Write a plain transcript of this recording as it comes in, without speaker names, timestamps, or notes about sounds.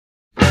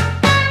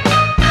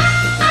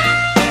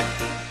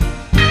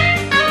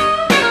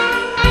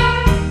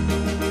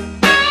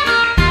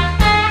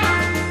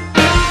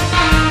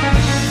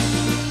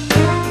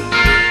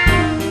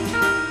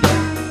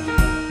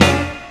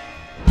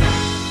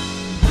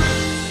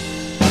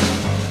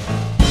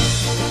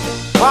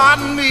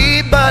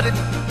buddy,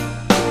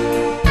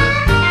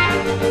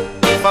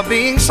 for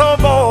being so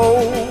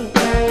bold.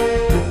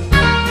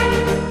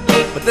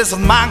 But this is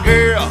my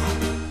girl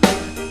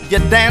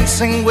you're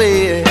dancing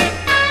with.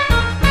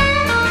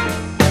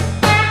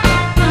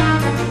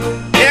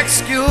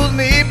 Excuse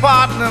me,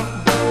 partner,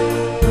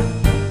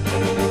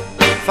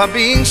 for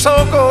being so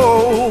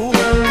cold.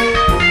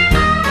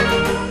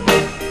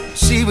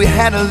 See, we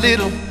had a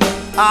little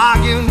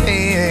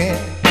argument.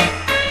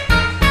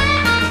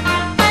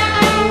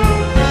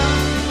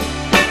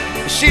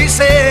 She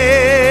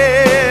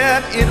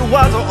said it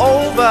was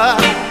over.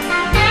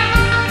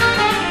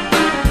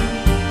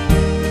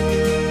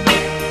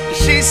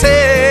 She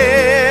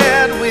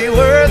said we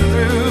were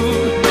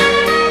through.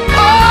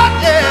 Oh,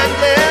 yeah,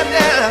 yeah,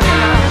 yeah.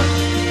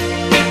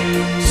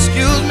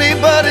 Excuse me,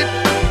 buddy,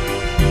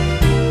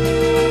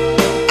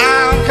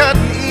 I'm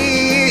cutting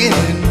in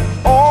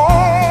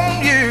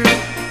on you.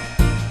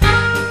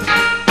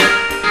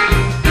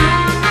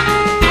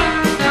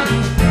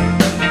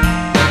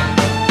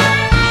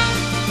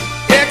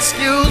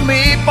 Excuse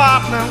me,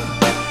 partner,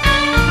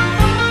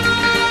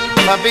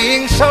 for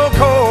being so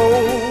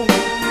cold,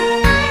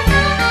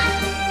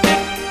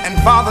 and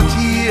for the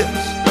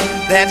tears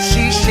that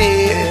she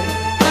shed.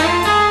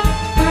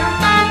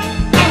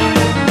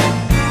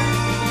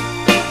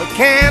 But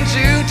can't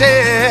you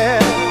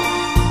tell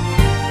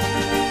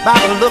by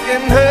the look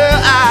in her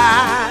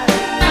eye,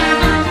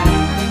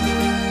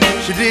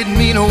 she didn't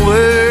mean a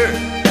word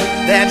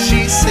that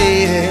she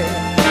said.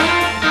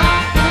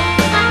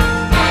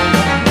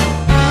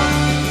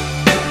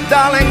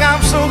 Darling,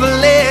 I'm so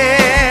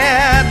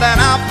glad that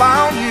I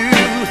found you.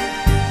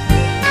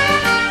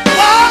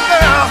 Oh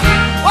girl,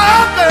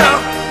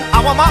 I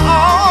want my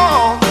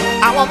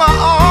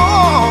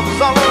arms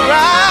all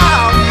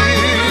around you.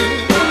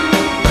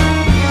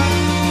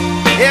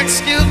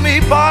 Excuse me,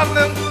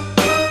 partner,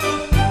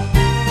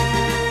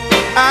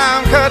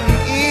 I'm cutting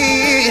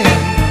in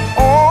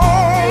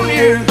on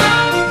you.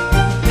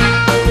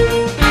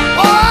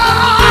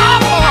 Oh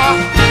boy.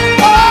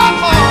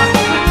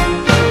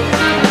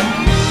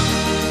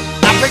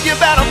 I think you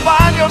better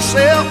find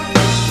yourself.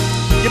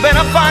 You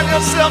better find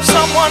yourself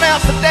someone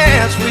else to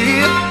dance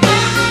with.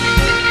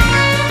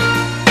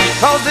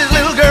 Cause this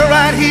little girl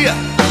right here,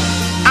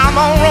 I'm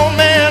on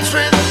romance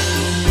with.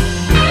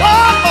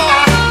 Oh boy.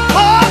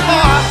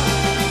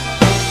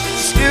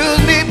 Excuse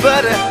me,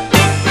 buddy,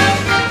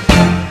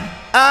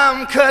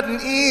 I'm cutting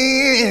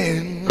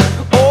in